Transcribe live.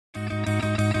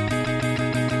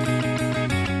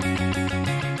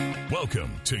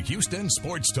Welcome to Houston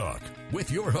Sports Talk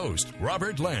with your host,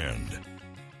 Robert Land.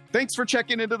 Thanks for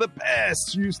checking into the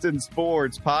best Houston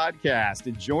sports podcast.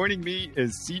 And joining me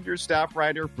is senior staff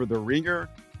writer for The Ringer,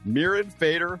 Miran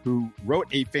Fader, who wrote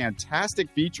a fantastic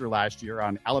feature last year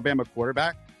on Alabama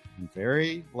quarterback and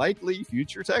very likely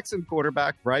future Texan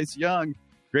quarterback Bryce Young.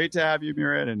 Great to have you,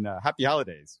 Miran, and happy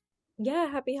holidays. Yeah,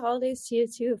 happy holidays to you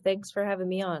too. Thanks for having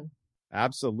me on.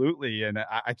 Absolutely. And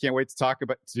I can't wait to talk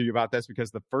to you about this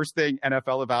because the first thing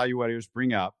NFL evaluators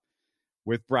bring up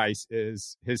with Bryce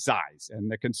is his size and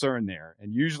the concern there.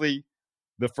 And usually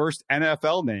the first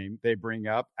NFL name they bring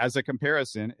up as a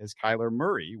comparison is Kyler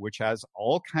Murray, which has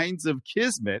all kinds of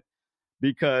kismet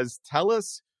because tell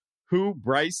us who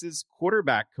Bryce's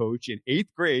quarterback coach in 8th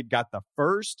grade got the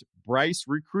first Bryce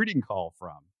recruiting call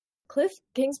from. Cliff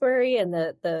Kingsbury, and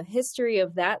the history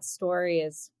of that story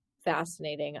is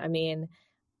fascinating. I mean,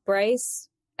 Bryce,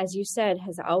 as you said,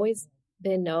 has always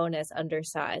been known as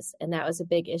undersized, and that was a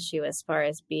big issue as far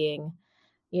as being,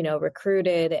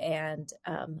 recruited. And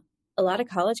a lot of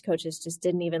college coaches just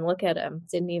didn't even look at him,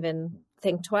 didn't even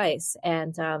think twice.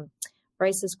 And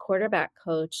Bryce's quarterback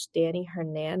coach, Danny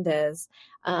Hernandez,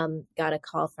 got a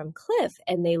call from Cliff,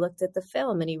 and they looked at the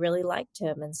film, and he really liked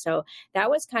him. And so that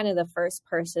was kind of the first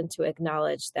person to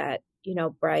acknowledge that,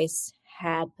 Bryce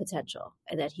had potential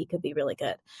and that he could be really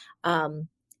good. And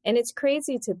it's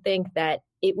crazy to think that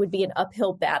it would be an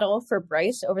uphill battle for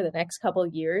Bryce over the next couple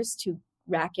of years to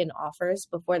rack in offers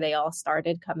before they all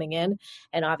started coming in.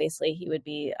 And obviously he would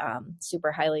be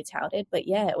super highly touted. But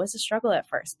yeah, it was a struggle at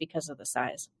first because of the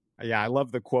size. Yeah, I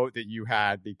love the quote that you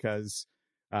had because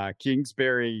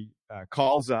Kingsbury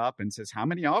calls up and says, how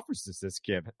many offers does this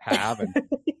kid have? And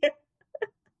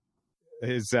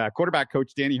his quarterback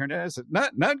coach, Danny Hernandez, said,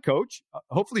 none, coach.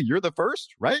 Hopefully you're the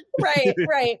first, right?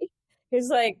 Right. He's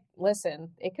like,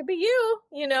 listen, it could be you,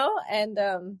 And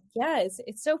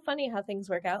it's so funny how things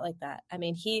work out like that. I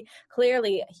mean, he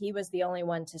was the only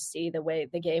one to see the way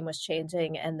the game was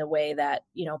changing and the way that,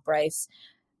 Bryce,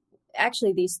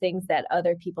 actually these things that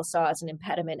other people saw as an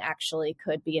impediment actually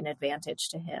could be an advantage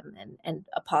to him and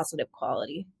a positive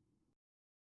quality.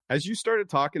 As you started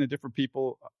talking to different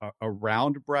people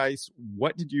around Bryce,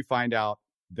 what did you find out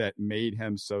that made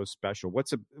him so special?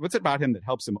 What's it about him that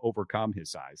helps him overcome his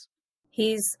size?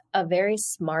 He's a very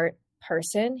smart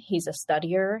person. He's a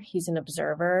studier. He's an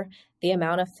observer. The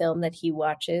amount of film that he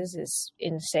watches is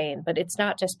insane, but it's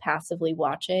not just passively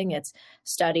watching. It's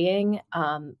studying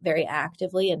very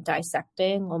actively and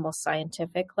dissecting, almost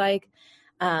scientific-like.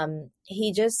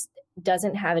 He just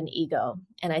doesn't have an ego.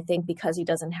 And I think because he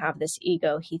doesn't have this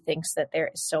ego, he thinks that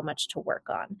there is so much to work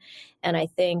on. And I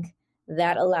think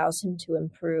that allows him to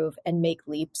improve and make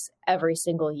leaps every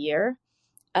single year.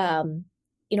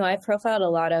 I've profiled a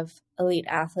lot of elite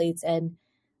athletes, and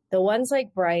the ones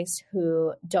like Bryce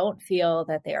who don't feel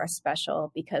that they are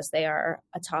special because they are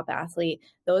a top athlete,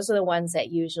 those are the ones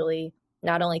that usually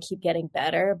not only keep getting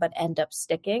better, but end up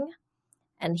sticking.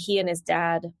 And he and his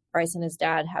dad, Bryce and his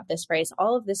dad, have this phrase,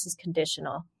 all of this is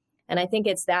conditional. And I think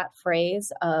it's that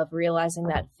phrase of realizing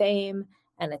that fame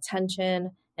and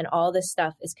attention and all this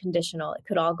stuff is conditional. It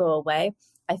could all go away.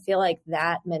 I feel like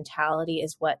that mentality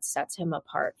is what sets him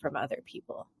apart from other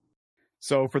people.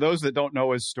 So for those that don't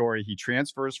know his story, he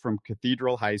transfers from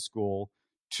Cathedral High School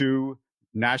to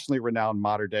nationally renowned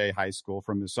Mater Dei High School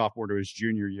from his sophomore to his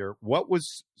junior year. What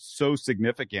was so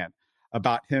significant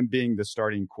about him being the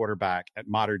starting quarterback at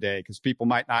Mater Dei? Because people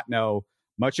might not know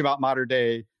much about Mater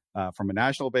Dei from a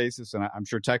national basis, and I'm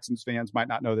sure Texans fans might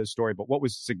not know this story, but what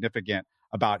was significant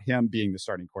about him being the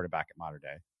starting quarterback at Mater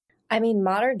Dei? I mean,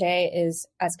 Mater Dei is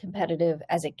as competitive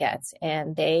as it gets,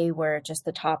 and they were just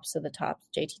the tops of the tops,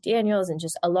 JT Daniels and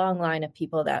just a long line of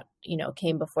people that,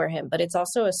 came before him. But it's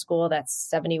also a school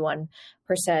that's 71%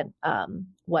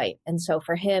 white. And so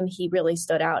for him, he really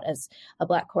stood out as a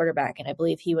Black quarterback, and I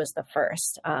believe he was the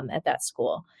first at that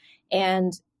school.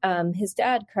 And his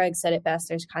dad, Craig, said it best,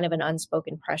 there's kind of an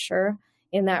unspoken pressure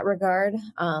in that regard,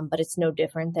 but it's no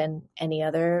different than any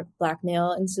other Black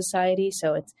male in society.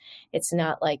 So it's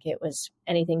not like it was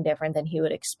anything different than he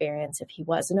would experience if he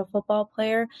wasn't a football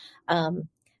player.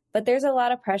 But there's a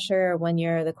lot of pressure when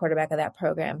you're the quarterback of that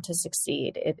program to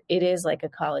succeed. It is like a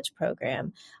college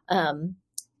program. And,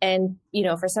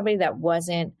 for somebody that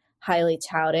wasn't highly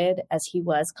touted as he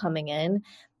was coming in,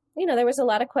 there was a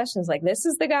lot of questions like, this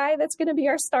is the guy that's going to be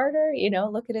our starter.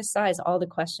 Look at his size, all the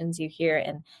questions you hear.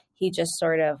 And he just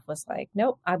sort of was like,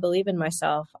 nope, I believe in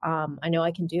myself. I know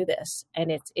I can do this. And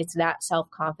it's that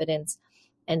self-confidence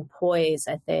and poise,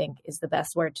 I think, is the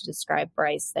best word to describe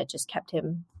Bryce that just kept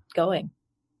him going.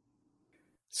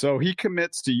 So he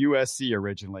commits to USC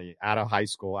originally out of high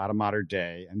school, out of Modern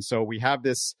Day. And so we have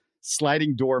this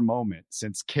sliding door moment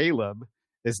since Caleb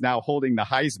is now holding the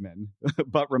Heisman,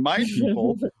 but remind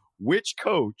people which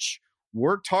coach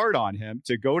worked hard on him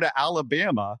to go to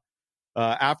Alabama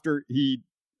after he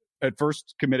at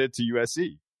first committed to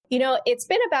USC. It's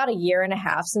been about a year and a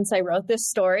half since I wrote this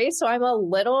story, so I'm a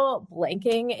little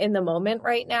blanking in the moment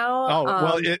right now. Oh,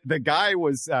 well, the guy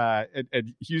was at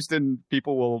Houston.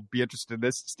 People will be interested in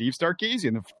this. Steve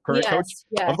Sarkisian, the current coach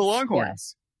of the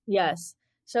Longhorns. Yes.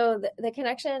 So the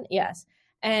connection, yes.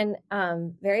 And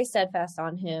very steadfast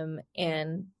on him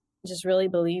and just really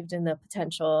believed in the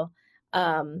potential.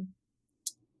 I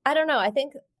don't know. I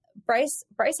think Bryce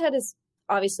had his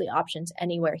obviously options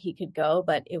anywhere he could go,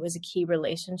 but it was a key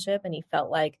relationship and he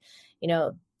felt like,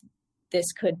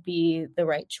 this could be the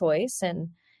right choice. And,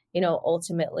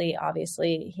 ultimately,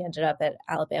 obviously he ended up at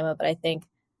Alabama, but I think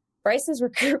Bryce's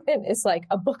recruitment is like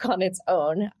a book on its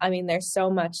own. I mean, there's so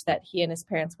much that he and his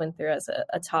parents went through as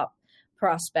a top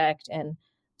prospect and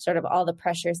sort of all the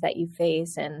pressures that you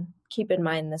face. And keep in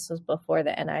mind, this was before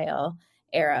the NIL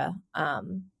era.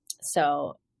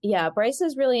 So yeah, Bryce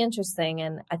is really interesting.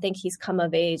 And I think he's come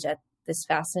of age at this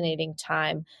fascinating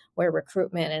time where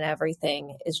recruitment and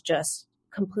everything is just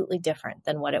completely different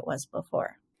than what it was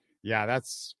before. Yeah,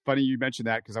 that's funny you mentioned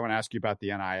that because I want to ask you about the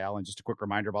NIL. And just a quick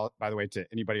reminder, by the way, to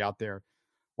anybody out there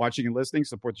watching and listening,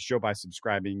 support the show by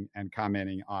subscribing and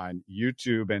commenting on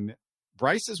YouTube. And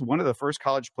Bryce is one of the first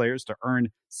college players to earn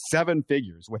 7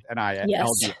 figures with NIL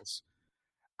deals.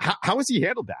 How has he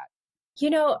handled that?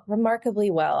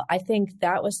 Remarkably well. I think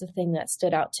that was the thing that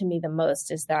stood out to me the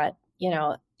most is that,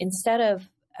 instead of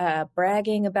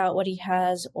bragging about what he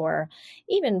has or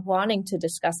even wanting to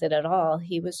discuss it at all,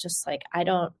 he was just like,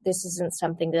 this isn't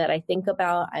something that I think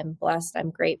about. I'm blessed.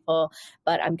 I'm grateful,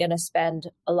 but I'm going to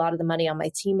spend a lot of the money on my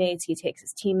teammates. He takes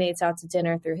his teammates out to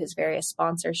dinner through his various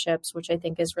sponsorships, which I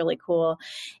think is really cool.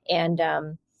 And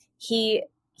he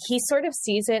sort of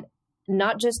sees it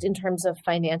not just in terms of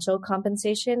financial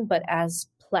compensation, but as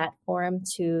platform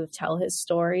to tell his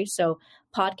story. So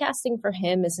podcasting for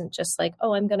him isn't just like,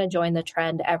 oh, I'm going to join the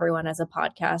trend. Everyone has a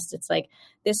podcast. It's like,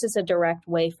 this is a direct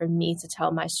way for me to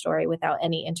tell my story without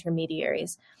any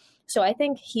intermediaries. So I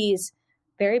think he's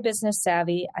very business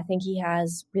savvy. I think he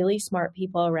has really smart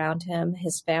people around him,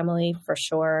 his family for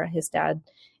sure. His dad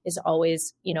is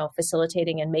always,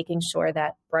 facilitating and making sure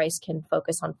that Bryce can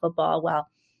focus on football while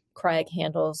Craig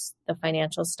handles the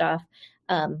financial stuff.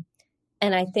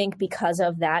 And I think because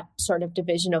of that sort of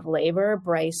division of labor,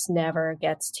 Bryce never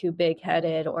gets too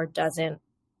big-headed or doesn't,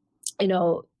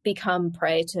 become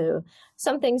prey to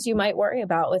some things you might worry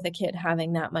about with a kid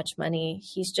having that much money.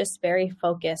 He's just very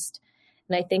focused.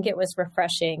 And I think it was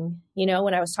refreshing.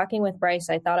 When I was talking with Bryce,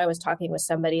 I thought I was talking with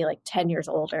somebody like 10 years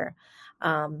older.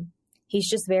 He's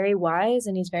just very wise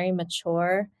and he's very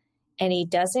mature and he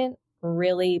doesn't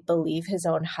really believe his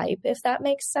own hype, if that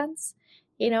makes sense.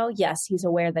 Yes, he's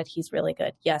aware that he's really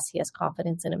good. Yes, he has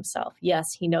confidence in himself. Yes,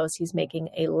 he knows he's making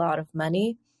a lot of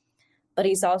money, but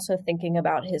he's also thinking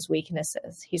about his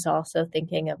weaknesses. He's also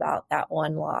thinking about that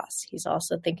one loss. He's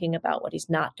also thinking about what he's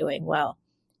not doing well.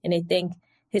 And I think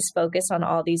his focus on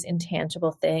all these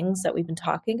intangible things that we've been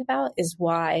talking about is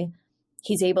why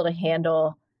he's able to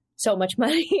handle so much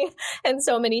money and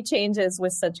so many changes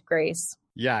with such grace.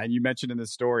 Yeah. And you mentioned in the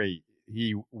story,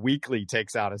 he weekly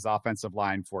takes out his offensive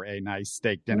line for a nice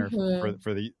steak dinner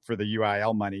for the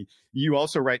UIL money. You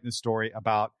also write in the story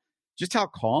about just how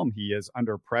calm he is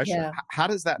under pressure. Yeah. How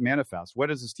does that manifest? What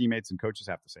does his teammates and coaches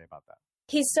have to say about that?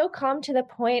 He's so calm to the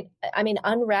point,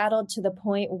 unrattled to the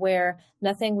point where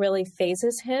nothing really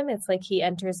phases him. It's like he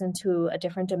enters into a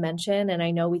different dimension. And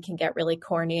I know we can get really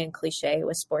corny and cliche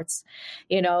with sports,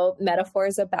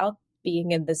 metaphors about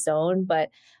being in the zone, but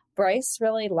Bryce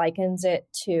really likens it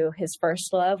to his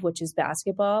first love, which is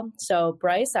basketball. So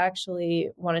Bryce actually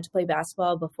wanted to play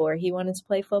basketball before he wanted to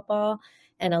play football.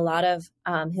 And a lot of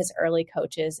his early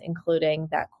coaches, including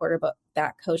that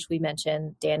quarterback coach we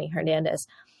mentioned, Danny Hernandez,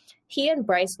 he and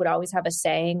Bryce would always have a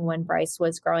saying when Bryce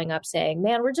was growing up saying,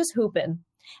 man, we're just hooping.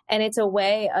 And it's a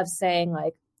way of saying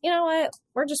like, you know what,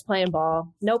 we're just playing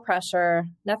ball, no pressure,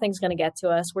 nothing's going to get to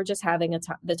us. We're just having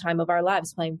the time of our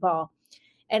lives playing ball.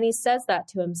 And he says that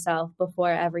to himself before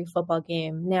every football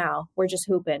game. Now we're just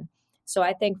hooping. So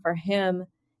I think for him,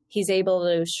 he's able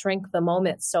to shrink the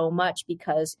moment so much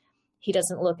because he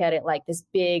doesn't look at it like this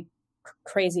big,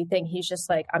 crazy thing. He's just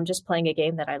like, I'm just playing a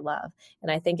game that I love.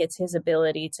 And I think it's his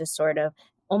ability to sort of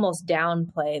almost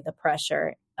downplay the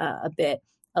pressure a bit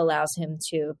allows him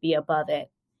to be above it.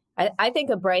 I think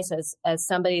of Bryce as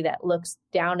somebody that looks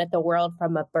down at the world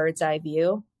from a bird's eye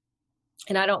view.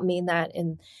 And I don't mean that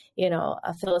in,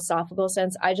 a philosophical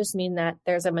sense. I just mean that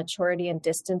there's a maturity and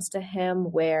distance to him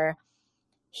where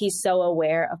he's so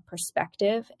aware of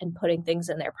perspective and putting things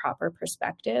in their proper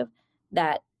perspective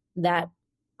that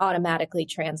automatically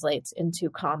translates into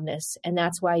calmness. And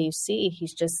that's why you see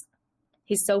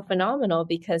he's so phenomenal,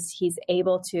 because he's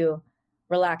able to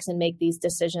relax and make these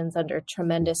decisions under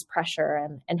tremendous pressure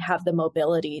and have the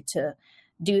mobility to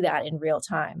do that in real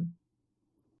time.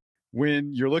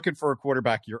 When you're looking for a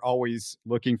quarterback, you're always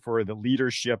looking for the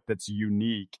leadership that's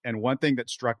unique. And one thing that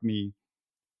struck me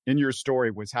in your story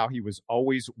was how he was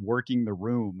always working the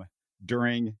room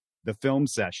during the film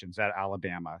sessions at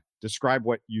Alabama. Describe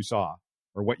what you saw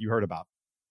or what you heard about.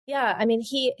 Yeah, I mean,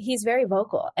 he's very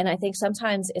vocal. And I think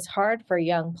sometimes it's hard for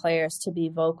young players to be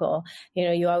vocal.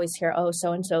 You always hear, oh,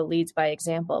 so-and-so leads by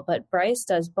example. But Bryce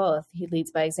does both. He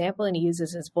leads by example and he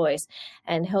uses his voice.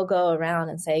 And he'll go around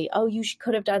and say, oh, you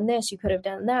could have done this. You could have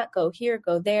done that. Go here,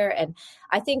 go there. And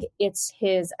I think it's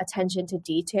his attention to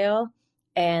detail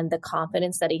and the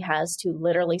confidence that he has to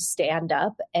literally stand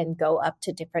up and go up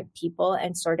to different people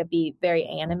and sort of be very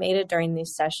animated during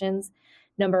these sessions.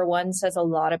 Number one, says a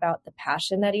lot about the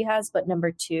passion that he has. But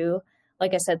number two,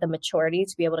 like I said, the maturity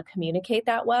to be able to communicate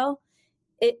that well.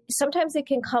 Sometimes it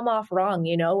can come off wrong,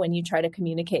 when you try to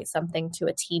communicate something to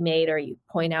a teammate or you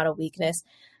point out a weakness.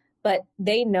 But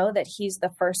they know that he's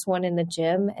the first one in the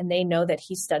gym, and they know that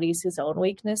he studies his own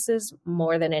weaknesses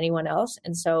more than anyone else.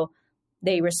 And so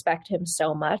they respect him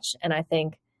so much. And I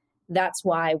think that's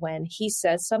why when he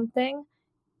says something,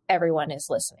 everyone is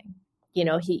listening.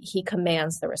 He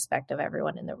commands the respect of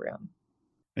everyone in the room.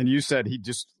 And you said he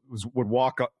just would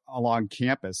walk along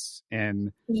campus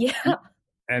and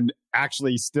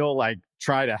actually still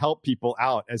try to help people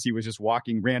out as he was just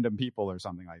walking random people or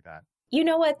something like that. You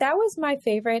know what? That was my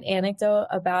favorite anecdote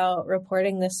about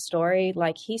reporting this story.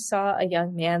 He saw a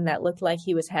young man that looked like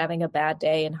he was having a bad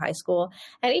day in high school,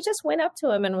 and he just went up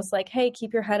to him and was like, hey,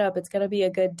 keep your head up. It's going to be a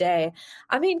good day.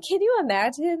 I mean, can you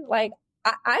imagine?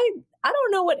 I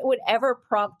don't know what would ever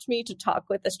prompt me to talk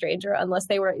with a stranger unless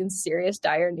they were in serious,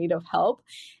 dire need of help.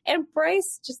 And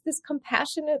Bryce, just this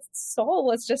compassionate soul,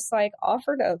 was just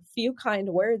offered a few kind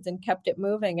words and kept it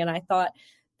moving. And I thought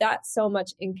that so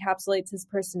much encapsulates his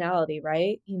personality,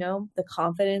 right? The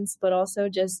confidence, but also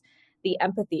just the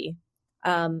empathy.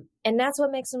 And that's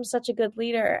what makes him such a good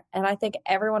leader. And I think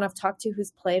everyone I've talked to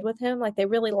who's played with him, they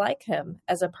really like him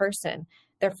as a person.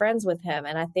 They're friends with him.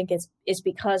 And I think it's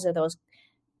because of those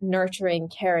nurturing,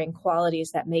 caring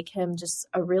qualities that make him just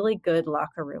a really good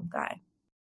locker room guy.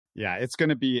 Yeah, it's going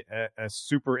to be a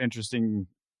super interesting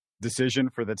decision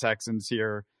for the Texans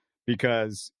here,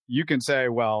 because you can say,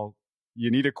 well,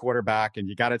 you need a quarterback and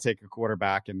you got to take a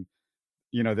quarterback. And,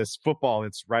 this football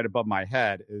that's right above my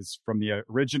head is from the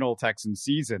original Texans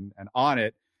season. And on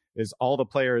it is all the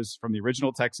players from the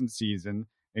original Texans season,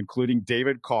 including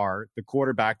David Carr, the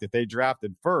quarterback that they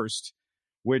drafted first,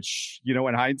 which,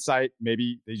 in hindsight,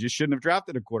 maybe they just shouldn't have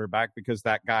drafted a quarterback because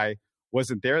that guy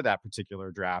wasn't there that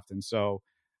particular draft. And so,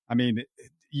 I mean,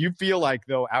 you feel like,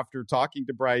 though, after talking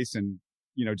to Bryce and,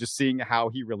 just seeing how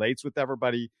he relates with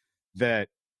everybody, that,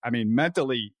 I mean,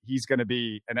 mentally, he's going to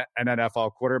be an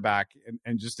NFL quarterback,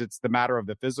 and just it's the matter of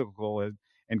the physical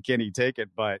and can he take it?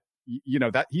 But,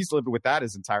 that he's lived with that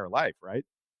his entire life, right?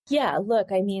 Yeah,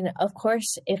 look, I mean, of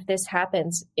course, if this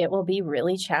happens, it will be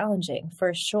really challenging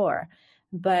for sure.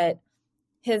 But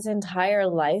his entire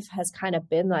life has kind of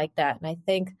been like that. And I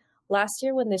think last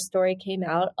year when this story came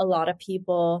out, a lot of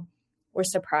people were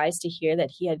surprised to hear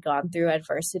that he had gone through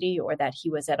adversity or that he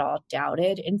was at all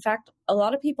doubted. In fact, a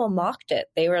lot of people mocked it.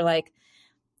 They were like,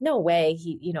 no way.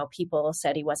 People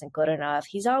said he wasn't good enough.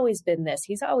 He's always been this.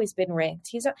 He's always been ranked.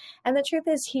 And the truth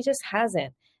is, he just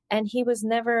hasn't. And he was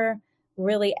never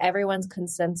really everyone's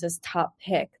consensus top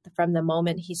pick from the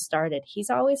moment he started. He's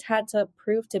always had to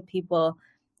prove to people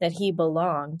that he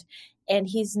belonged, and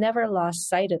he's never lost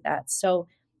sight of that. So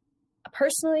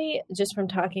personally, just from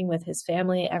talking with his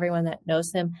family, everyone that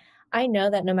knows him, I know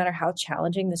that no matter how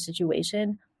challenging the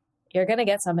situation, you're going to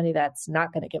get somebody that's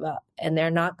not going to give up, and they're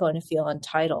not going to feel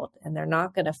entitled, and they're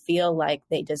not going to feel like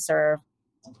they deserve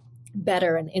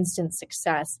better and instant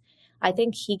success. I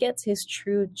think he gets his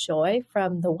true joy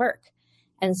from the work.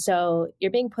 And so you're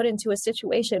being put into a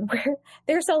situation where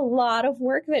there's a lot of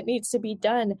work that needs to be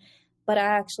done. But I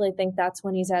actually think that's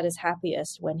when he's at his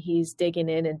happiest, when he's digging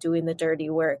in and doing the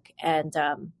dirty work. And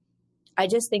I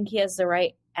just think he has the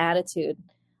right attitude.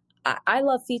 I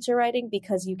love feature writing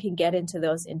because you can get into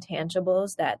those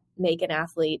intangibles that make an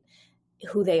athlete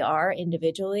who they are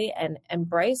individually. And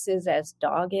Bryce is as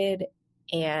dogged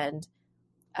and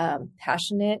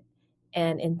passionate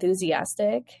and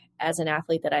enthusiastic as an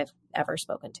athlete that I've ever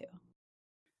spoken to.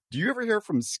 Do you ever hear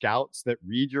from scouts that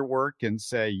read your work and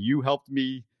say, you helped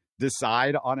me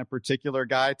decide on a particular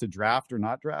guy to draft or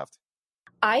not draft?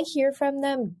 I hear from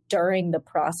them during the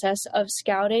process of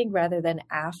scouting rather than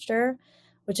after,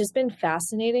 which has been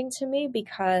fascinating to me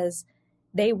because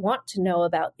they want to know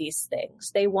about these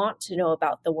things. They want to know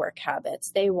about the work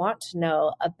habits. They want to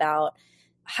know about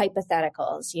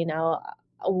hypotheticals. You know,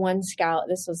 one scout,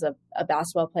 this was a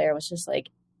basketball player, was just like,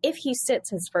 if he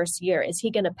sits his first year, is he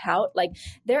going to pout? Like,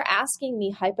 they're asking me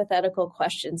hypothetical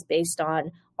questions based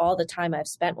on all the time I've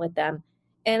spent with them.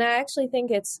 And I actually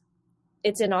think it's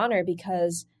an honor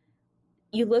because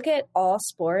you look at all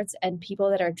sports and people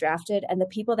that are drafted and the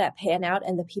people that pan out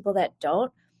and the people that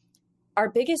don't. Our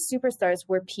biggest superstars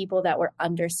were people that were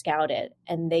under scouted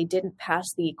and they didn't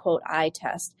pass the quote eye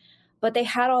test, but they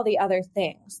had all the other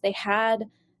things. They had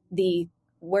the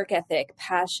work ethic,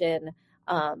 passion,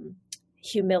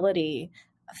 humility,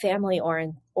 family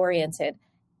oriented.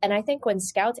 And I think when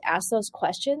scouts ask those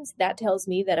questions, that tells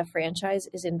me that a franchise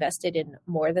is invested in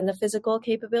more than the physical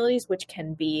capabilities, which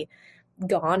can be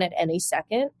gone at any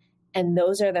second. And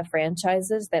those are the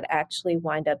franchises that actually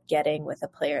wind up getting with a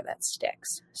player that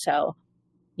sticks. So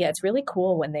yeah, it's really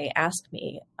cool when they ask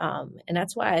me. And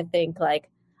that's why I think like,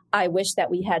 I wish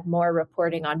that we had more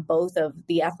reporting on both of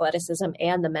the athleticism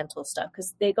and the mental stuff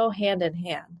because they go hand in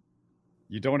hand.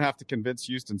 You don't have to convince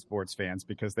Houston sports fans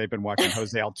because they've been watching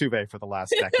Jose Altuve for the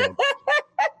last decade.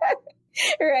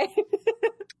 Right.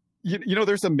 You know,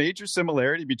 there's a major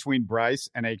similarity between Bryce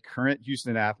and a current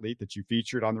Houston athlete that you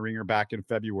featured on The Ringer back in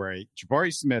February,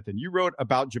 Jabari Smith. And you wrote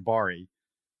about Jabari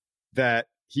that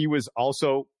he was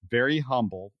also very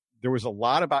humble. There was a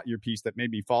lot about your piece that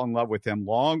made me fall in love with him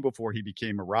long before he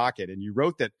became a Rocket. And you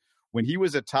wrote that when he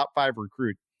was a top 5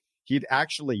 recruit, he'd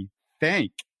actually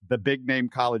thank the big name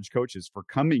college coaches for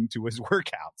coming to his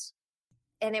workouts.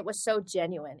 And it was so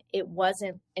genuine. It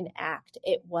wasn't an act.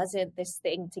 It wasn't this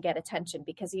thing to get attention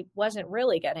because he wasn't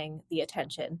really getting the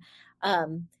attention.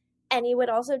 And he would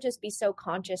also just be so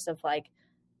conscious of like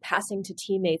passing to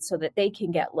teammates so that they can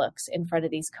get looks in front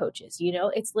of these coaches. You know,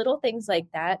 it's little things like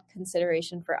that,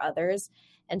 consideration for others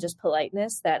and just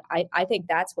politeness that I think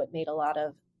that's what made a lot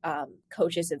of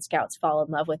coaches and scouts fall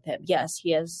in love with him. Yes,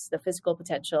 he has the physical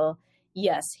potential.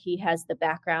 Yes, he has the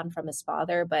background from his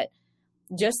father, but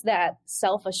just that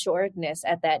self-assuredness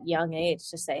at that young age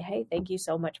to say, hey, thank you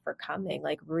so much for coming,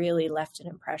 like really left an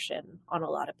impression on a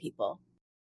lot of people.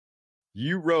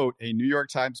 You wrote a New York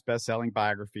Times bestselling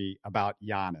biography about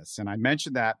Giannis. And I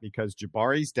mentioned that because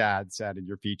Jabari's dad said in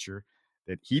your feature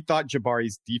that he thought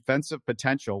Jabari's defensive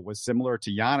potential was similar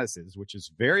to Giannis's, which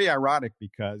is very ironic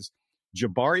because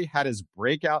Jabari had his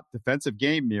breakout defensive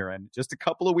game, Miran, just a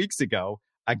couple of weeks ago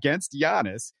against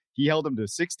Giannis. He held him to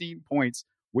 16 points,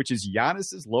 which is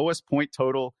Giannis's lowest point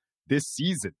total this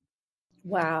season.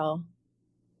 Wow.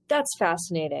 That's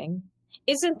fascinating.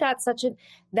 Isn't that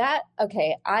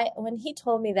when he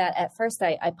told me that at first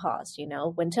I paused, you know,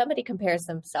 when somebody compares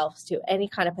themselves to any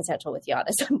kind of potential with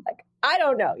Giannis, I'm like, I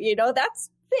don't know, you know, that's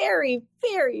very,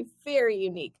 very, very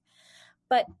unique.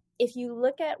 But if you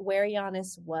look at where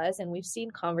Giannis was, and we've seen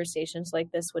conversations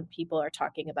like this when people are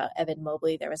talking about Evan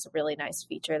Mobley, there was a really nice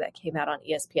feature that came out on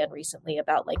ESPN recently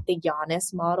about like the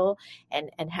Giannis model and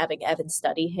having Evan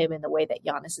study him in the way that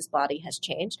Giannis's body has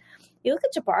changed. You look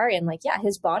at Jabari and like, yeah,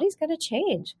 his body's going to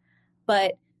change,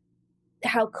 but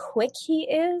how quick he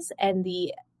is and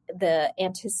the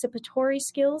anticipatory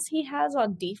skills he has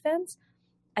on defense,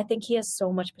 I think he has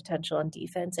so much potential on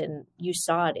defense, and you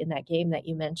saw it in that game that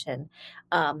you mentioned.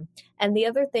 And the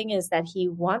other thing is that he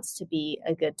wants to be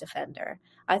a good defender.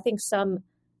 I think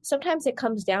sometimes it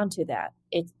comes down to that.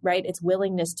 It's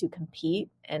willingness to compete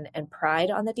and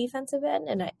pride on the defensive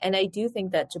end, and I do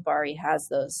think that Jabari has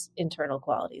those internal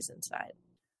qualities inside.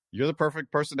 You're the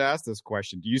perfect person to ask this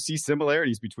question. Do you see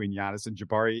similarities between Giannis and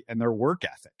Jabari and their work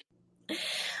ethic?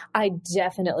 I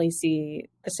definitely see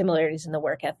the similarities in the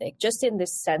work ethic, just in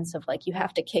this sense of like, you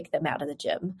have to kick them out of the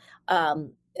gym.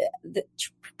 The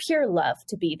pure love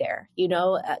to be there, you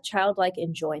know, childlike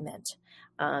enjoyment.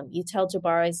 You tell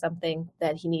Jabari something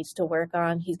that he needs to work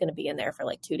on, he's going to be in there for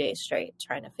like 2 days straight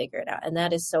trying to figure it out. And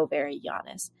that is so very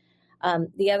Giannis.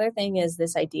 The other thing is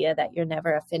this idea that you're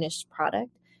never a finished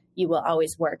product. You will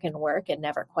always work and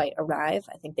never quite arrive.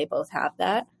 I think they both have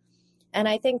that. And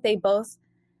I think they both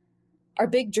are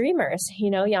big dreamers.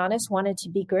 You know, Giannis wanted to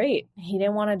be great. He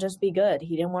didn't want to just be good.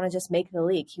 He didn't want to just make the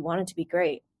league. He wanted to be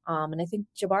great. And I think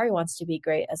Jabari wants to be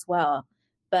great as well.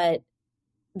 But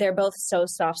they're both so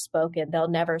soft-spoken. They'll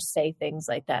never say things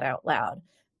like that out loud.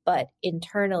 But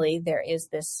internally, there is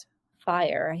this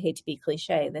fire. I hate to be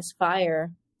cliche. This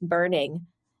fire burning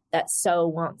that so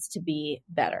wants to be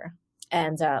better.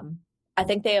 And I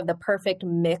think they have the perfect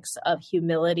mix of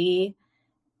humility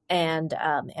and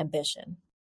ambition.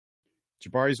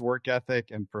 Jabari's work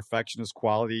ethic and perfectionist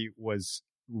quality was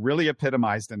really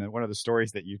epitomized in one of the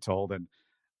stories that you told. And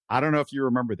I don't know if you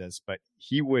remember this, but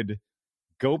he would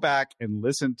go back and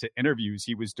listen to interviews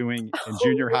he was doing in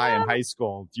junior high and high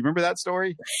school. Do you remember that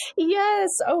story? Yes.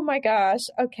 Oh my gosh.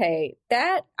 Okay.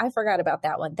 I forgot about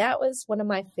that one. That was one of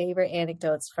my favorite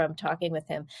anecdotes from talking with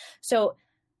him. So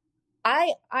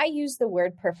I use the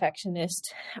word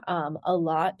perfectionist a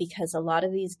lot because a lot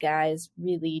of these guys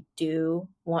really do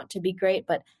want to be great,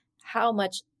 but how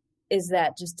much is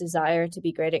that just desire to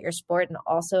be great at your sport and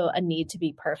also a need to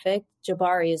be perfect?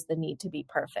 Jabari is the need to be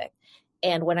perfect.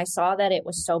 And when I saw that it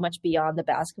was so much beyond the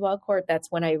basketball court,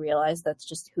 that's when I realized that's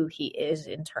just who he is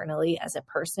internally as a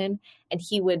person. And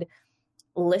he would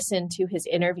listen to his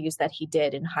interviews that he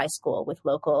did in high school with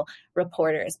local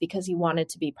reporters because he wanted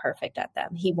to be perfect at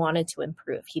them. He wanted to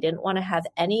improve. He didn't want to have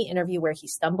any interview where he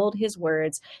stumbled his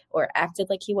words or acted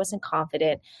like he wasn't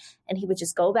confident. And he would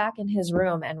just go back in his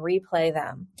room and replay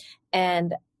them.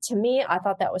 And to me, I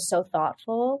thought that was so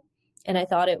thoughtful. And I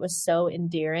thought it was so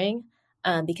endearing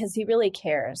because he really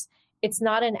cares. It's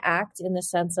not an act in the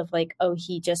sense of like, oh,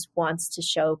 he just wants to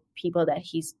show people that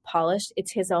he's polished.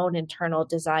 It's his own internal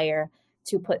desire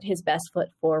to put his best foot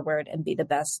forward and be the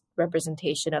best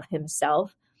representation of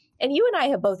himself. And you and I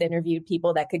have both interviewed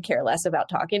people that could care less about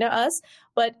talking to us,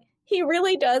 but he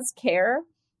really does care.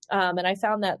 And I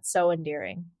found that so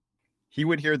endearing. He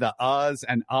would hear the uhs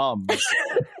and ums.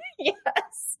 Yes.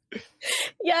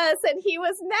 Yes. And he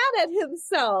was mad at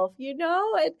himself, and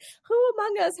who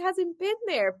among us hasn't been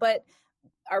there? But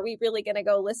are we really going to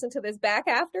go listen to this back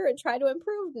after and try to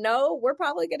improve? No, we're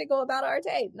probably going to go about our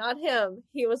day. Not him.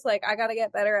 He was like, I got to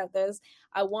get better at this.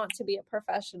 I want to be a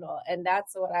professional. And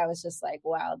that's what I was just like,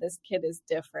 wow, this kid is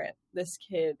different.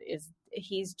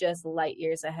 He's just light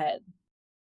years ahead.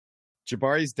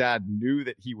 Jabari's dad knew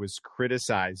that he was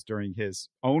criticized during his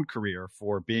own career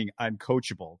for being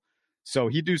uncoachable. So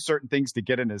he'd do certain things to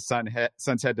get in his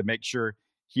son's head to make sure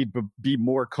he'd be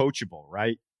more coachable,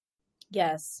 right?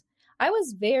 Yes. I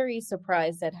was very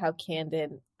surprised at how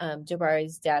candid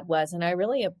Jabari's dad was, and I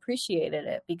really appreciated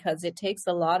it because it takes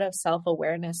a lot of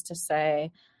self-awareness to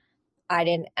say, I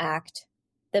didn't act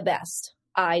the best.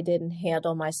 I didn't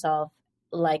handle myself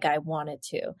like I wanted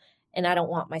to, and I don't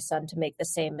want my son to make the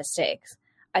same mistakes.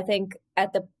 I think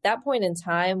at that point in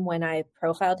time when I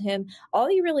profiled him, all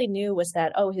he really knew was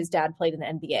that, oh, his dad played in the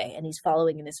NBA and he's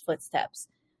following in his footsteps.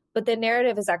 But the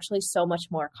narrative is actually so much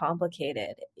more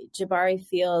complicated. Jabari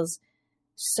feels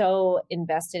so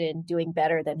invested in doing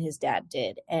better than his dad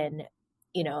did and,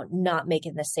 not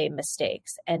making the same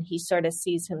mistakes. And he sort of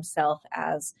sees himself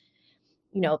as,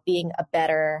 being a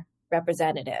better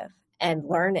representative and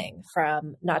learning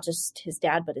from not just his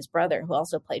dad, but his brother who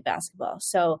also played basketball.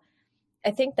 So I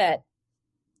think that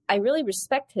I really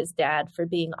respect his dad for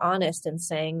being honest and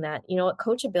saying that,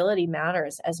 coachability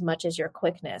matters as much as your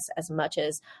quickness, as much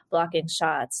as blocking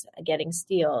shots, getting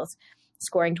steals,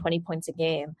 scoring 20 points a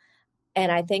game.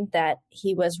 And I think that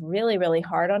he was really, really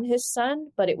hard on his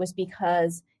son, but it was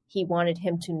because he wanted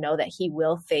him to know that he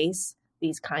will face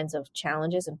these kinds of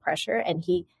challenges and pressure, and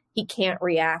he can't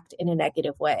react in a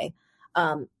negative way.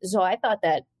 So I thought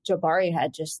that Jabari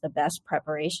had just the best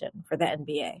preparation for the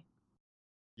NBA.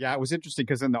 Yeah, it was interesting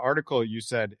because in the article you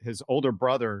said his older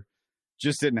brother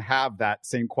just didn't have that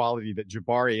same quality that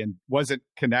Jabari and wasn't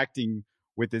connecting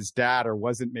with his dad or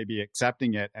wasn't maybe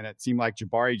accepting it. And it seemed like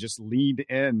Jabari just leaned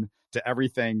in to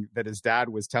everything that his dad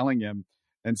was telling him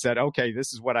and said, okay,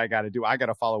 this is what I got to do. I got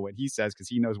to follow what he says because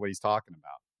he knows what he's talking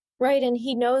about. Right. And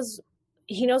he knows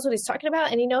what he's talking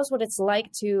about, and he knows what it's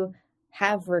like to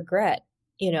have regret,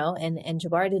 and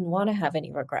Jabari didn't want to have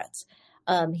any regrets.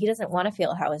 He doesn't want to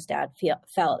feel how his dad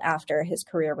felt after his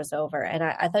career was over. And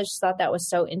I just thought that was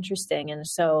so interesting. And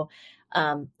so,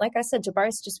 like I said,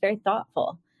 Jabari's just very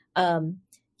thoughtful.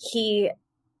 He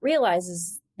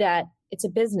realizes that it's a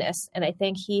business. And I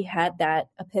think he had that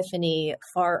epiphany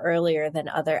far earlier than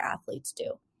other athletes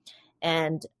do.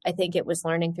 And I think it was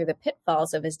learning through the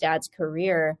pitfalls of his dad's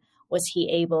career was he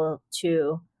able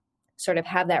to sort of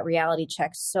have that reality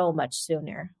check so much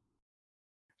sooner.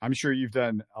 I'm sure you've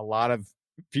done a lot of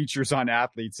features on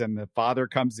athletes, and the father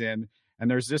comes in and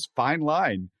there's this fine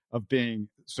line of being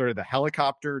sort of the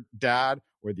helicopter dad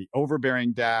or the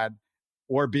overbearing dad,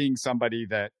 or being somebody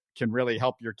that can really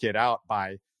help your kid out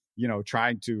by,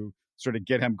 trying to sort of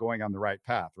get him going on the right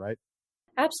path, right?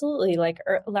 Absolutely. Like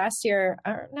last year,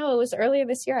 no, it was earlier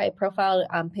this year, I profiled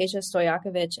Peja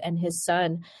Stojakovic and his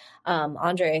son,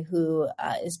 Andre, who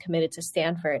is committed to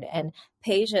Stanford. And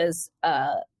Peja's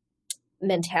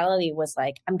mentality was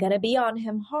like, I'm going to be on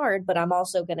him hard, but I'm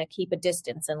also going to keep a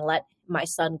distance and let my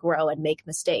son grow and make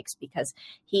mistakes because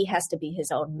he has to be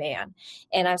his own man.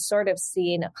 And I've sort of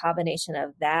seen a combination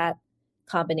of that,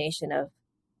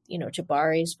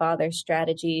 Jabari's father's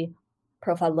strategy,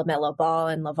 profile LaMelo Ball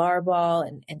and LeVar Ball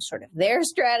and sort of their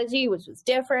strategy, which was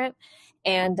different.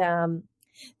 And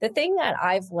the thing that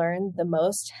I've learned the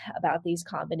most about these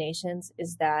combinations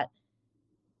is that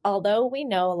although we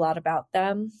know a lot about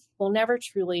them, we'll never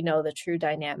truly know the true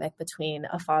dynamic between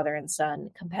a father and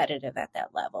son competitive at that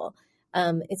level.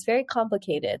 It's very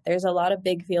complicated. There's a lot of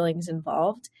big feelings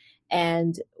involved,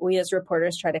 and we as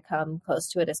reporters try to come close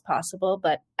to it as possible.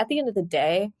 But at the end of the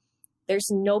day, there's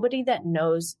nobody that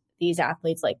knows these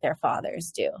athletes like their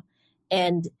fathers do.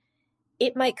 And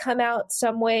it might come out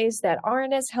some ways that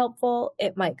aren't as helpful.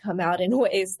 It might come out in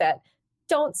ways that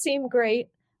don't seem great,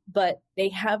 but they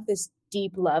have this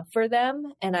deep love for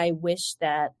them. And I wish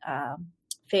that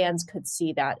fans could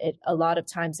see that. A lot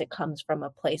of times it comes from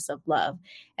a place of love.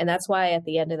 And that's why at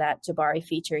the end of that Jabari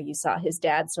feature, you saw his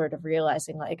dad sort of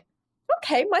realizing like,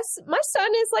 okay, my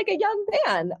son is like a young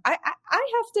man.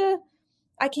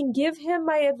 I can give him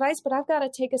my advice, but I've got to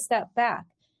take a step back.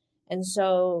 And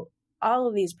so all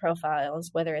of these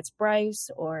profiles, whether it's Bryce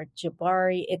or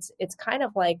Jabari, it's kind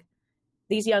of like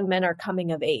these young men are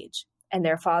coming of age and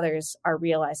their fathers are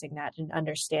realizing that and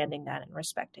understanding that and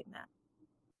respecting that.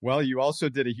 Well, you also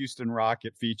did a Houston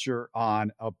Rocket feature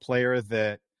on a player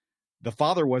that the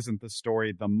father wasn't the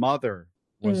story, the mother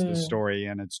was the story,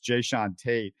 and it's Jae'Sean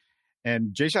Tate.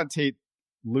 And Jae'Sean Tate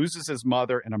loses his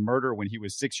mother in a murder when he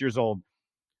was 6 years old.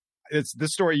 It's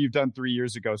this story you've done 3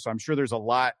 years ago, so I'm sure there's a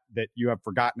lot that you have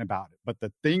forgotten about it. But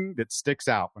the thing that sticks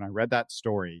out when I read that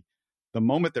story, the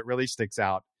moment that really sticks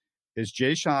out is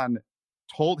Jae'Sean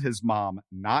told his mom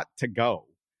not to go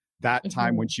that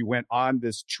time when she went on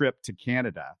this trip to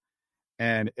Canada.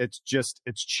 And it's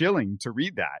chilling to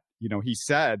read that. He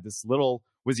said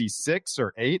was he 6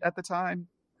 or 8 at the time?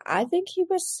 I think he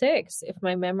was 6, if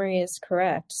my memory is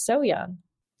correct. So young.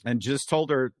 And just told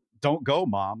her, don't go,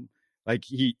 Mom. Like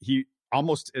he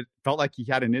almost, it felt like he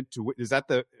had an intuition. Is that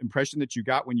the impression that you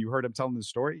got when you heard him telling the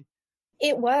story?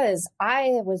 It was.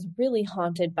 I was really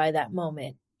haunted by that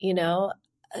moment.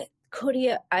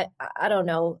 Cody, I don't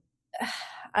know.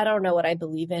 I don't know what I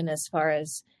believe in as far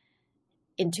as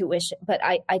intuition, but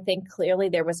I think clearly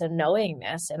there was a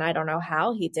knowingness, and I don't know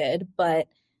how he did, but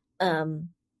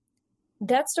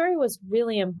that story was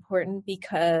really important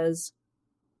because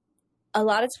a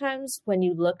lot of times when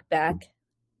you look back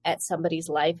at somebody's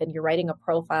life and you're writing a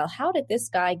profile, how did this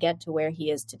guy get to where he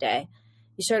is today?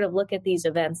 You sort of look at these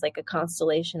events like a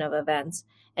constellation of events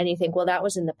and you think, well, that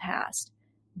was in the past.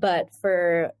 But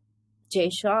for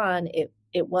Jae'Sean,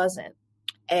 it wasn't.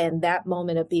 And that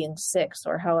moment of being 6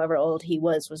 or however old he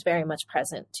was very much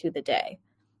present to the day.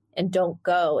 And don't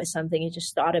go is something he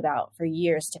just thought about for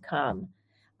years to come.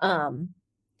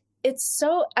 It's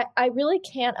so, I really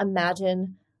can't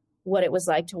imagine what it was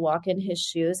like to walk in his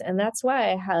shoes. And that's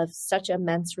why I have such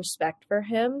immense respect for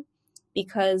him,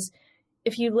 because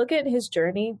if you look at his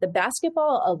journey, the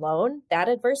basketball alone, that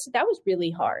adversity, that was really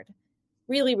hard,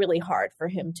 really, really hard for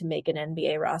him to make an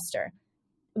NBA roster.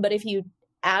 But if you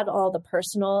add all the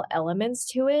personal elements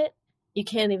to it, you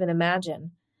can't even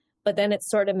imagine. But then it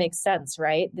sort of makes sense,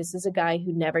 right? This is a guy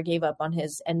who never gave up on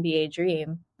his NBA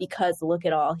dream because look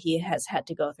at all he has had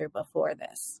to go through before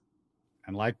this.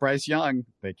 And like Bryce Young,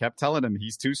 they kept telling him,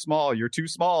 he's too small. You're too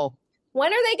small.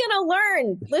 When are they going to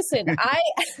learn? Listen,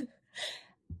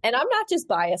 and I'm not just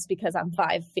biased because I'm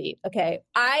 5 feet. Okay.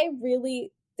 I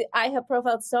have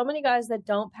profiled so many guys that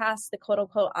don't pass the quote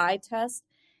unquote eye test.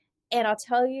 And I'll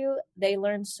tell you, they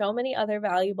learned so many other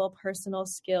valuable personal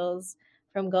skills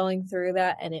from going through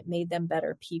that, and it made them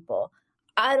better people.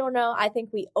 I don't know. I think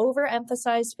we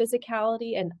overemphasize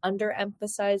physicality and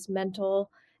underemphasize mental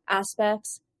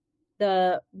aspects.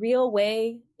 The real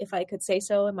way, if I could say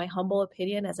so, in my humble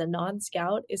opinion, as a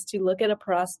non-scout, is to look at a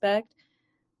prospect,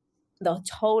 the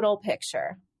total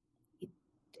picture.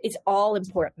 It's all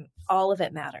important. All of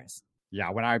it matters.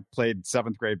 Yeah, when I played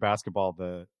 7th grade basketball,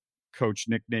 the coach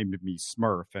nicknamed me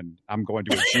Smurf, and I'm going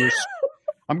to a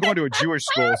Jewish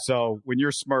school. So when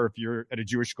you're Smurf, you're at a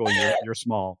Jewish school. You're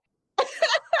small.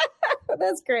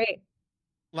 That's great.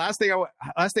 Last thing,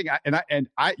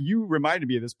 you reminded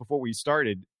me of this before we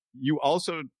started. You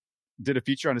also did a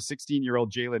feature on a 16-year-old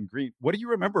Jalen Green. What do you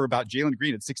remember about Jalen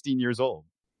Green at 16 years old?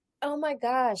 Oh my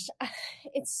gosh.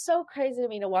 It's so crazy to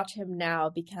me to watch him now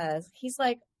because he's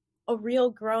like a real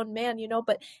grown man,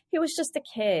 but he was just a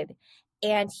kid.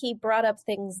 And he brought up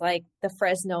things like the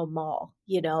Fresno Mall,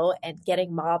 and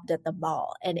getting mobbed at the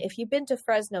mall. And if you've been to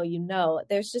Fresno,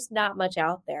 there's just not much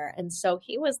out there. And so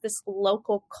he was this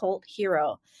local cult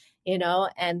hero,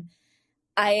 and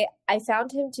I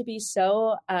found him to be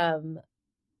so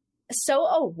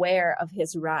aware of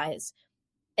his rise.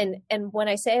 And when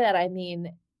I say that, I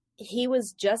mean, he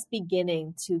was just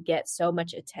beginning to get so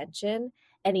much attention,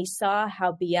 and he saw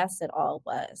how BS it all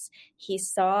was. He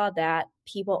saw that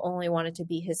people only wanted to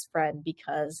be his friend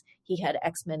because he had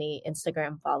X many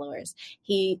Instagram followers.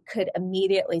 He could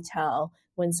immediately tell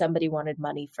when somebody wanted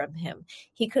money from him.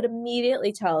 He could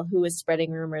immediately tell who was spreading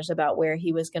rumors about where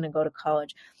he was going to go to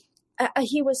college.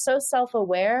 He was so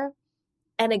self-aware.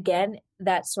 And again,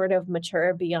 that sort of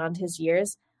mature beyond his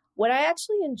years. What I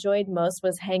actually enjoyed most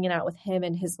was hanging out with him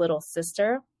and his little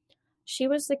sister. She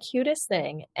was the cutest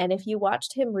thing. And if you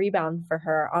watched him rebound for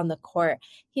her on the court,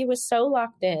 he was so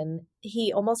locked in.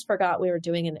 He almost forgot we were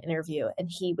doing an interview, and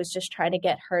he was just trying to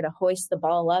get her to hoist the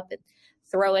ball up and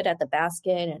throw it at the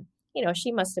basket. And,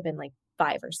 she must have been like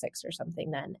 5 or 6 or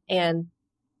something then. And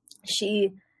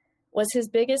she was his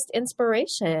biggest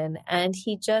inspiration. And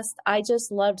I just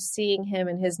loved seeing him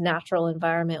in his natural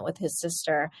environment with his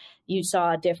sister. You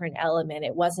saw a different element.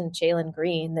 It wasn't Jalen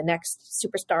Green, the next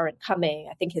superstar incoming.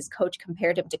 I think his coach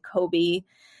compared him to Kobe.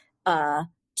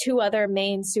 2 other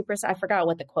main superstars. I forgot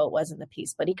what the quote was in the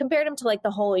piece, but he compared him to like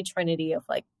the holy trinity of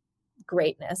like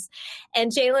greatness.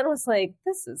 And Jalen was like,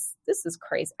 this is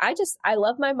crazy. I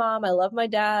love my mom. I love my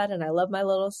dad, and I love my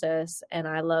little sis, and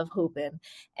I love hooping.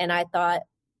 And I thought,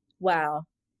 wow.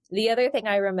 The other thing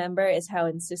I remember is how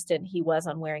insistent he was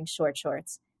on wearing short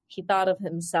shorts. He thought of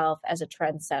himself as a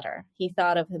trendsetter. He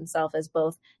thought of himself as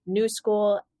both new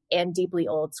school and deeply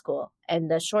old school.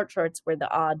 And the short shorts were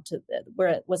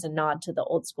it was a nod to the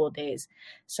old school days.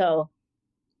 So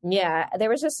yeah, there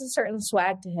was just a certain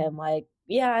swag to him. Like,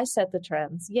 yeah, I set the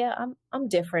trends. Yeah, I'm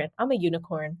different. I'm a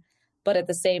unicorn. But at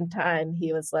the same time,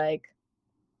 he was like,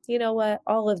 you know what?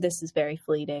 All of this is very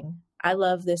fleeting. I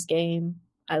love this game.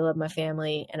 I love my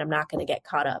family, and I'm not going to get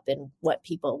caught up in what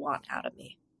people want out of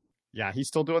me. Yeah, he's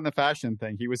still doing the fashion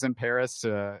thing. He was in Paris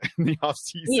in the off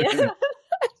season. Yeah,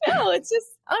 no, it's just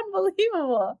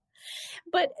unbelievable.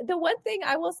 But the one thing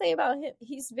I will say about him,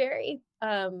 he is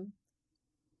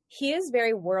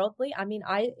very worldly. I mean,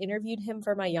 I interviewed him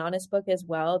for my Giannis book as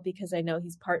well, because I know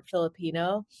he's part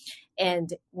Filipino. And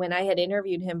when I had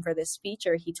interviewed him for this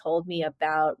feature, he told me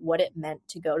about what it meant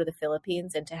to go to the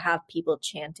Philippines and to have people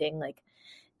chanting like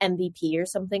MVP or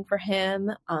something for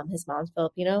him. His mom's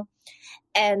Filipino.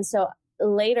 And so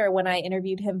later when I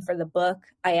interviewed him for the book,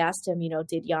 I asked him,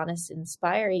 did Giannis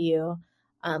inspire you?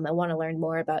 I want to learn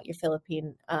more about your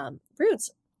Philippine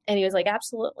roots. And he was like,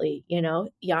 absolutely.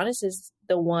 Giannis is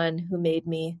the one who made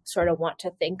me sort of want to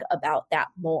think about that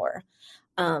more.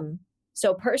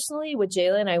 So personally with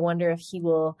Jalen, I wonder if he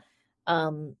will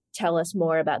tell us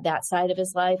more about that side of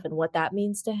his life and what that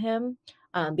means to him.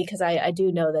 Because I do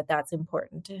know that that's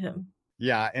important to him.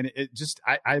 Yeah. And it just,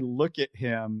 I look at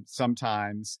him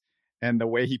sometimes and the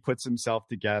way he puts himself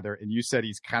together. And you said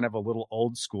he's kind of a little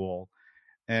old school.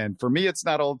 And for me, it's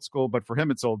not old school, but for him,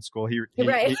 it's old school.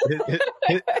 Right.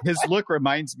 His look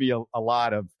reminds me a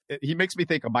lot of, he makes me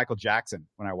think of Michael Jackson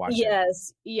when I watch him.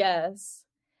 Yes.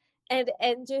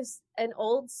 And just an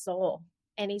old soul.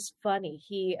 And he's funny.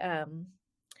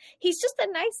 He's just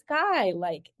a nice guy.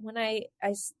 Like when I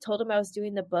told him I was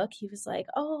doing the book, he was like,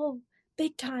 oh,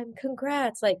 big time.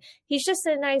 Congrats. Like he's just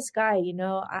a nice guy.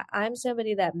 I'm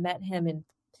somebody that met him in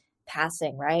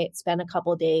passing, right? Spent a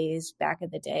couple days back in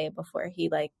the day before he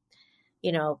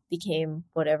became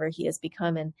whatever he has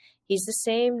become. And he's the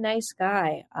same nice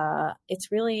guy.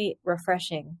 It's really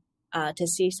refreshing to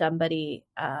see somebody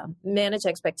manage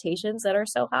expectations that are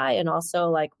so high and also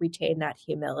like retain that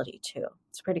humility too.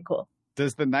 It's pretty cool.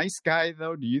 Does the nice guy,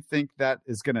 though, do you think that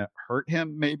is going to hurt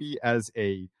him maybe as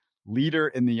a leader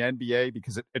in the NBA?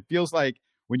 Because it feels like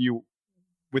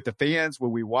with the fans,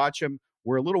 when we watch him,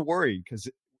 we're a little worried because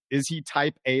is he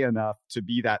type A enough to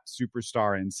be that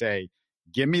superstar and say,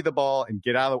 give me the ball and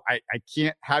get out of the way. I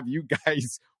can't have you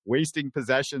guys wasting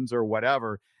possessions or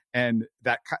whatever. And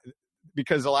that,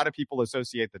 because a lot of people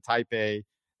associate the type A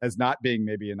as not being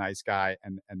maybe a nice guy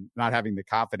and not having the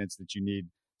confidence that you need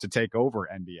to take over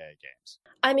NBA games.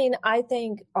 I mean, I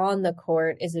think on the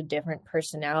court is a different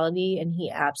personality, and he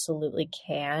absolutely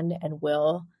can and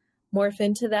will morph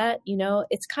into that.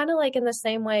 It's kind of like in the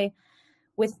same way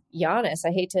with Giannis, I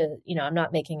hate to, I'm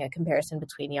not making a comparison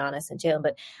between Giannis and Jalen,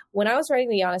 but when I was writing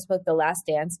the Giannis book, The Last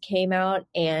Dance came out,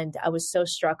 and I was so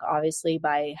struck, obviously,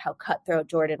 by how cutthroat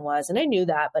Jordan was. And I knew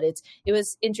that, but it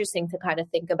was interesting to kind of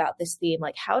think about this theme.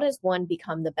 Like, how does one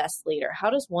become the best leader?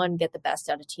 How does one get the best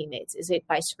out of teammates? Is it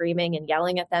by screaming and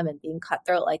yelling at them and being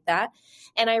cutthroat like that?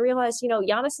 And I realized,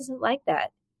 Giannis isn't like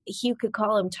that. You could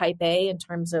call him type A in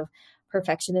terms of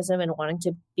perfectionism and wanting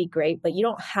to be great, but you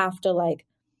don't have to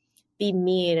be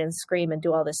mean and scream and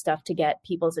do all this stuff to get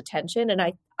people's attention. And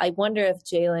I wonder if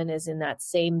Jalen is in that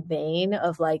same vein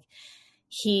of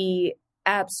he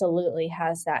absolutely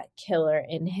has that killer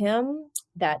in him,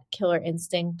 that killer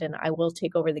instinct, and I will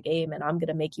take over the game and I'm going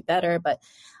to make you better. But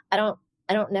I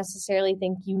don't necessarily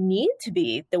think you need to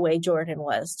be the way Jordan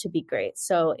was to be great.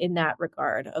 So in that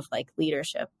regard of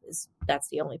leadership, that's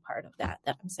the only part of that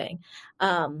I'm saying.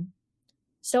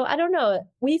 So I don't know.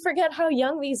 We forget how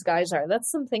young these guys are. That's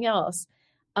something else.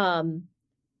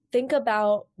 Think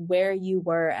about where you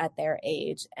were at their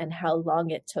age and how long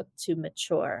it took to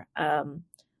mature.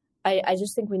 I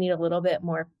just think we need a little bit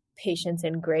more patience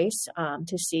and grace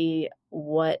to see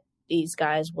what these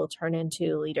guys will turn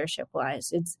into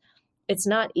leadership-wise. It's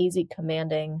not easy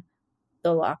commanding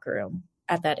the locker room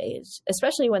at that age,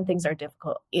 especially when things are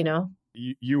difficult,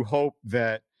 You hope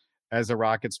that as a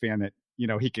Rockets fan that,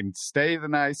 he can stay the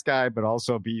nice guy, but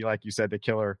also be, like you said, the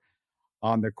killer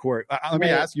on the court. Let me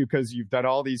ask you, because you've done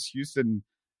all these Houston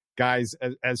guys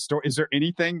as story. Is there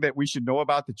anything that we should know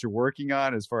about that you're working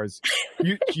on as far as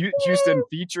Houston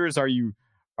features? Are you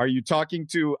talking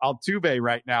to Altuve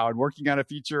right now and working on a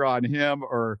feature on him,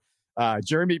 or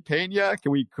Jeremy Pena?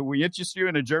 Can we interest you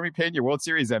in a Jeremy Pena World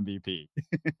Series MVP?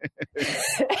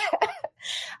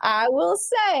 I will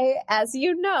say, as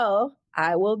you know,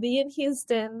 I will be in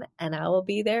Houston and I will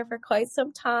be there for quite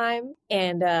some time.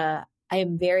 And I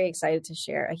am very excited to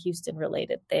share a Houston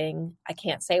related thing. I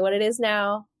can't say what it is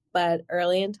now, but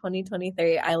early in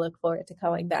 2023, I look forward to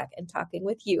coming back and talking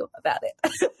with you about it.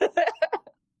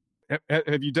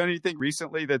 Have you done anything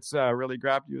recently that's really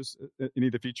grabbed you? Any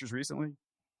of the features recently?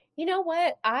 You know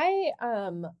what? I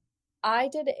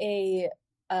did a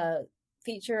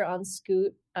feature on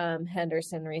Scoot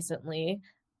Henderson recently.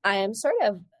 I am sort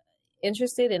of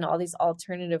interested in all these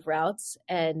alternative routes,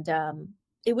 and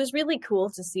it was really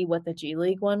cool to see what the G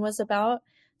League one was about.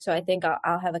 So I think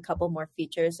I'll have a couple more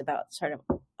features about sort of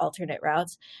alternate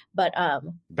routes. But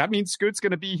that means Scoot's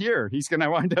going to be here. He's going to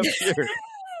wind up here.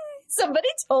 Somebody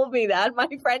told me that. My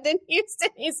friend in Houston,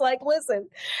 he's like, listen.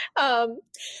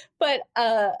 But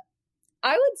I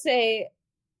would say,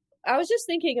 I was just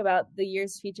thinking about the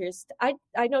year's features.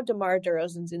 I know DeMar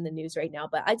DeRozan's in the news right now,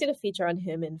 but I did a feature on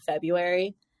him in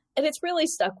February, and it's really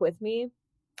stuck with me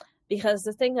because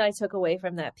the thing that I took away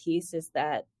from that piece is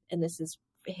that, and this is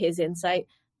his insight,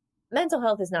 mental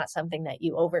health is not something that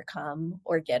you overcome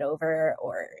or get over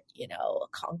or,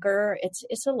 conquer.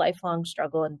 It's a lifelong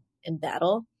struggle and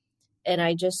battle. And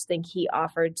I just think he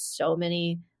offered so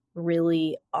many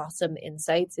really awesome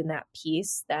insights in that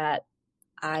piece that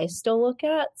I still look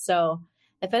at. So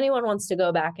if anyone wants to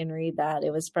go back and read that,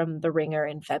 it was from The Ringer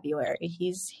in February.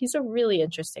 He's a really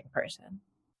interesting person.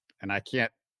 And I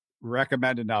can't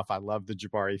recommend enough. I love the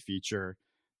Jabari feature,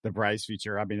 the Bryce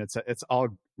feature. I mean, it's all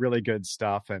really good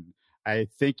stuff. And I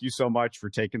thank you so much for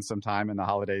taking some time in the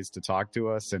holidays to talk to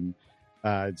us, and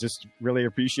just really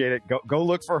appreciate it. Go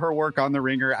look for her work on The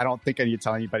Ringer. I don't think I need to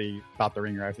tell anybody about The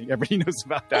Ringer. I think everybody knows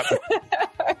about that.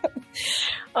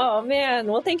 Oh, man.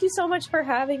 Well, thank you so much for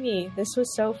having me. This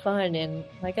was so fun. And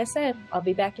like I said, I'll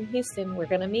be back in Houston. We're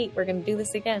going to meet. We're going to do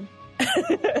this again.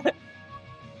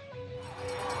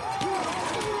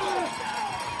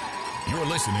 You're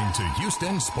listening to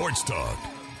Houston Sports Talk.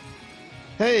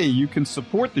 Hey, you can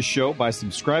support the show by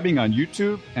subscribing on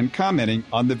YouTube and commenting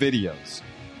on the videos.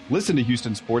 Listen to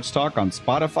Houston Sports Talk on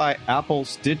Spotify, Apple,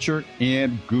 Stitcher,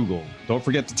 and Google. Don't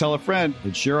forget to tell a friend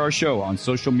and share our show on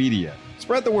social media.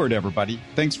 Spread the word, everybody.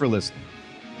 Thanks for listening.